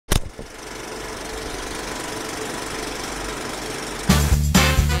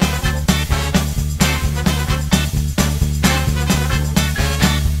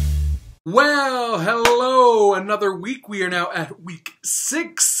another week. We are now at week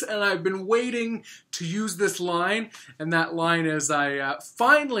 6, and I've been waiting to use this line, and that line is I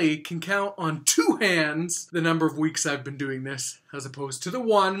finally can count on 2 hands the number of weeks I've been doing this, as opposed to the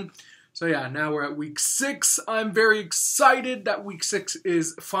 1. So yeah, now we're at week 6. I'm very excited that week 6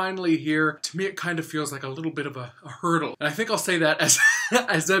 is finally here. To me, it kind of feels like a little bit of a hurdle. And I think I'll say that as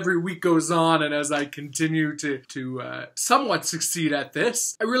as every week goes on and as I continue to somewhat succeed at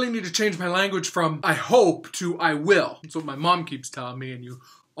this. I really need to change my language from I hope to I will. That's what my mom keeps telling me, and you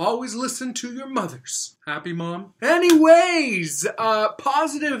always listen to your mothers. Happy, Mom? Anyways,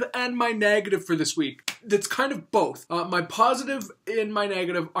 positive and my negative for this week. That's kind of both. My positive and my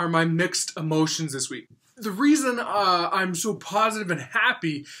negative are my mixed emotions this week. The reason I'm so positive and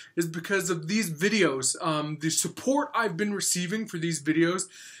happy is because of these videos. The support I've been receiving for these videos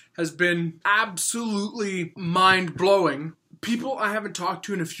has been absolutely mind-blowing. People I haven't talked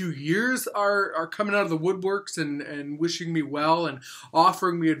to in a few years are coming out of the woodworks and wishing me well and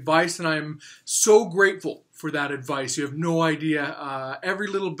offering me advice, and I'm so grateful for that advice. You have no idea. Every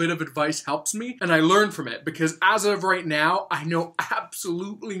little bit of advice helps me, and I learn from it, because as of right now, I know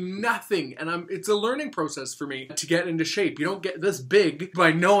absolutely nothing, and it's a learning process for me to get into shape. You don't get this big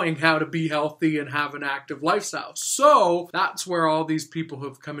by knowing how to be healthy and have an active lifestyle. So that's where all these people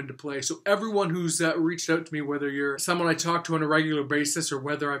have come into play. So everyone who's reached out to me, whether you're someone I talk to on a regular basis or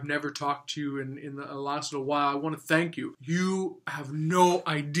whether I've never talked to you in the last little while, I want to thank you. You have no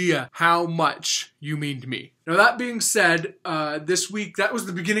idea how much you mean to me. Now that being said, this week, that was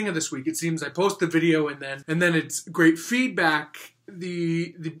the beginning of this week. It seems I post the video and then it's great feedback.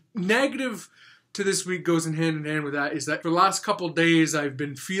 The negative to this week goes in hand with that, is that for the last couple days I've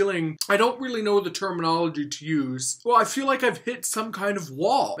been feeling, I don't really know the terminology to use. Well, I feel like I've hit some kind of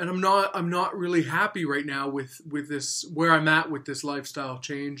wall, and I'm not really happy right now with this, where I'm at with this lifestyle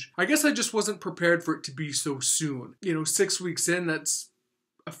change. I guess I just wasn't prepared for it to be so soon. You know, 6 weeks in, that's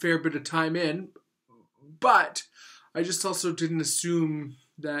a fair bit of time in, but I just also didn't assume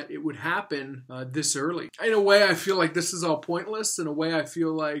that it would happen this early. In a way, I feel like this is all pointless. In a way, I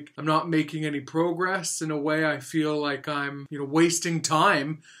feel like I'm not making any progress. In a way, I feel like I'm, wasting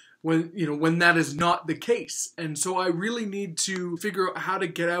time when that is not the case. And so I really need to figure out how to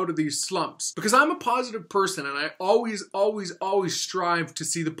get out of these slumps, because I'm a positive person, and I always strive to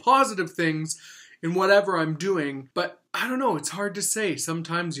see the positive things in whatever I'm doing. But I don't know, it's hard to say.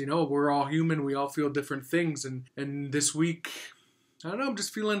 Sometimes, we're all human, we all feel different things, and this week, I don't know, I'm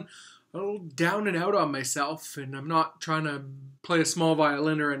just feeling a little down and out on myself, and I'm not trying to play a small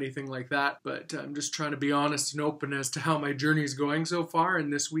violin or anything like that, but I'm just trying to be honest and open as to how my journey is going so far,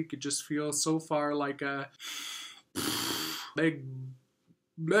 and this week it just feels so far like a big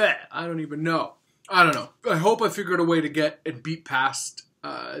bleh. I don't even know. I don't know. I hope I figured a way to get and beat past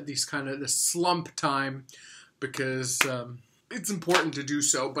this slump time, because it's important to do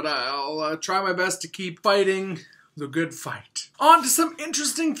so, but I'll try my best to keep fighting the good fight. On to some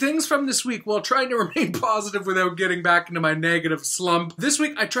interesting things from this week while trying to remain positive without getting back into my negative slump. This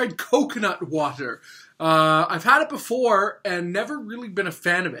week I tried coconut water. I've had it before and never really been a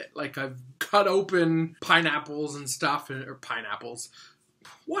fan of it. Like, I've cut open pineapples and stuff, or pineapples.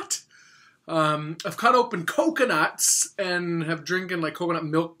 What? I've cut open coconuts and have drinking like coconut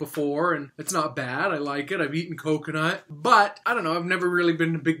milk before, and it's not bad. I like it. I've eaten coconut, but I don't know. I've never really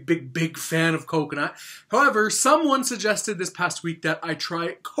been a big fan of coconut. However, someone suggested this past week that I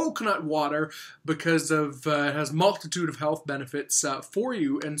try coconut water because it has multitude of health benefits for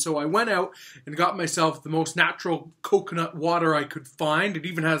you. And so I went out and got myself the most natural coconut water I could find. It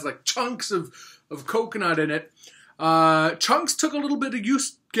even has like chunks of coconut in it. Chunks took a little bit of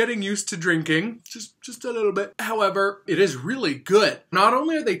getting used to drinking, just a little bit. However, it is really good. Not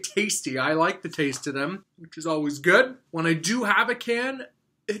only are they tasty, I like the taste of them, which is always good. When I do have a can,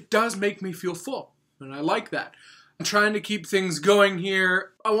 it does make me feel full, and I like that. I'm trying to keep things going here.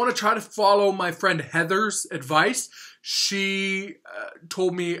 I want to try to follow my friend Heather's advice. She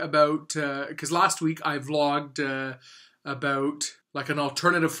told me about, because last week I vlogged about like an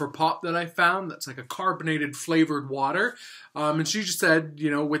alternative for pop that I found that's like a carbonated flavored water. And she just said,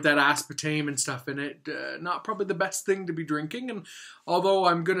 with that aspartame and stuff in it, not probably the best thing to be drinking. And although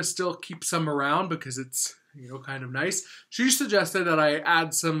I'm going to still keep some around because it's, kind of nice, she suggested that I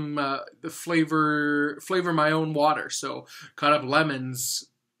add some flavor my own water. So cut up lemons,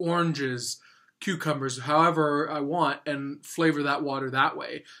 oranges, cucumbers, however I want, and flavor that water that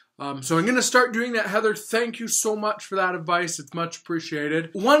way. So I'm going to start doing that. Heather, thank you so much for that advice. It's much appreciated.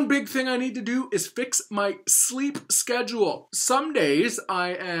 One big thing I need to do is fix my sleep schedule. Some days I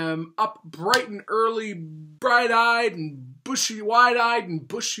am up bright and early, bright-eyed and bushy, wide-eyed and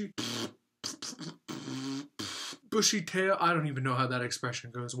bushy. bushy tail. I don't even know how that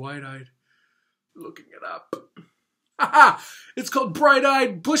expression goes. Wide-eyed. Looking it up. Haha! It's called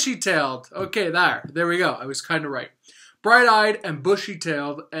bright-eyed, bushy-tailed. Okay, there we go. I was kind of right. Bright-eyed and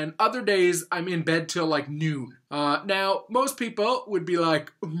bushy-tailed, and other days I'm in bed till like noon. Now, most people would be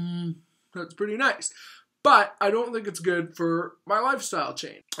like, that's pretty nice. But I don't think it's good for my lifestyle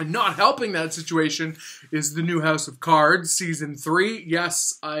change. And not helping that situation is the new House of Cards, Season 3.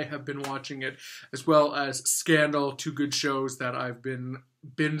 Yes, I have been watching it, as well as Scandal, 2 good shows that I've been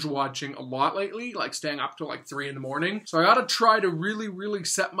binge watching a lot lately, like staying up till like 3 in the morning. So I gotta try to really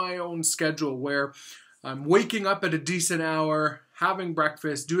set my own schedule where I'm waking up at a decent hour, having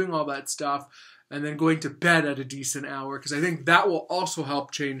breakfast, doing all that stuff, and then going to bed at a decent hour, because I think that will also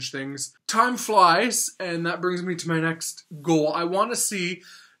help change things. Time flies, and that brings me to my next goal. I want to see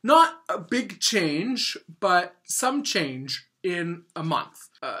not a big change, but some change in a month.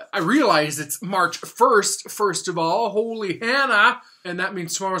 I realize it's March 1st, first of all. Holy Hannah! And that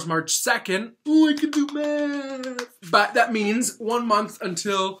means tomorrow's March 2nd. Oh, I can do math! But that means 1 month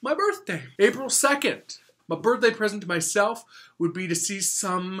until my birthday, April 2nd. My birthday present to myself would be to see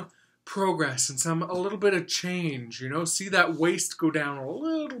some progress and a little bit of change, you know, see that waist go down a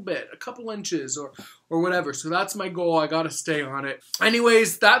little bit, a couple inches or whatever. So that's my goal. I gotta stay on it.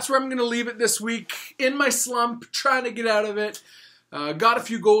 Anyways, that's where I'm gonna leave it this week. In my slump, trying to get out of it. Got a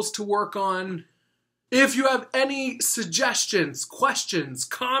few goals to work on. If you have any suggestions, questions,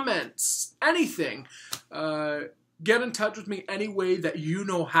 comments, anything, get in touch with me any way that you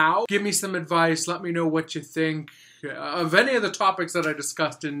know how. Give me some advice. Let me know what you think of any of the topics that I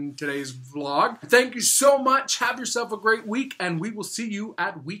discussed in today's vlog. Thank you so much. Have yourself a great week, and we will see you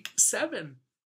at week 7.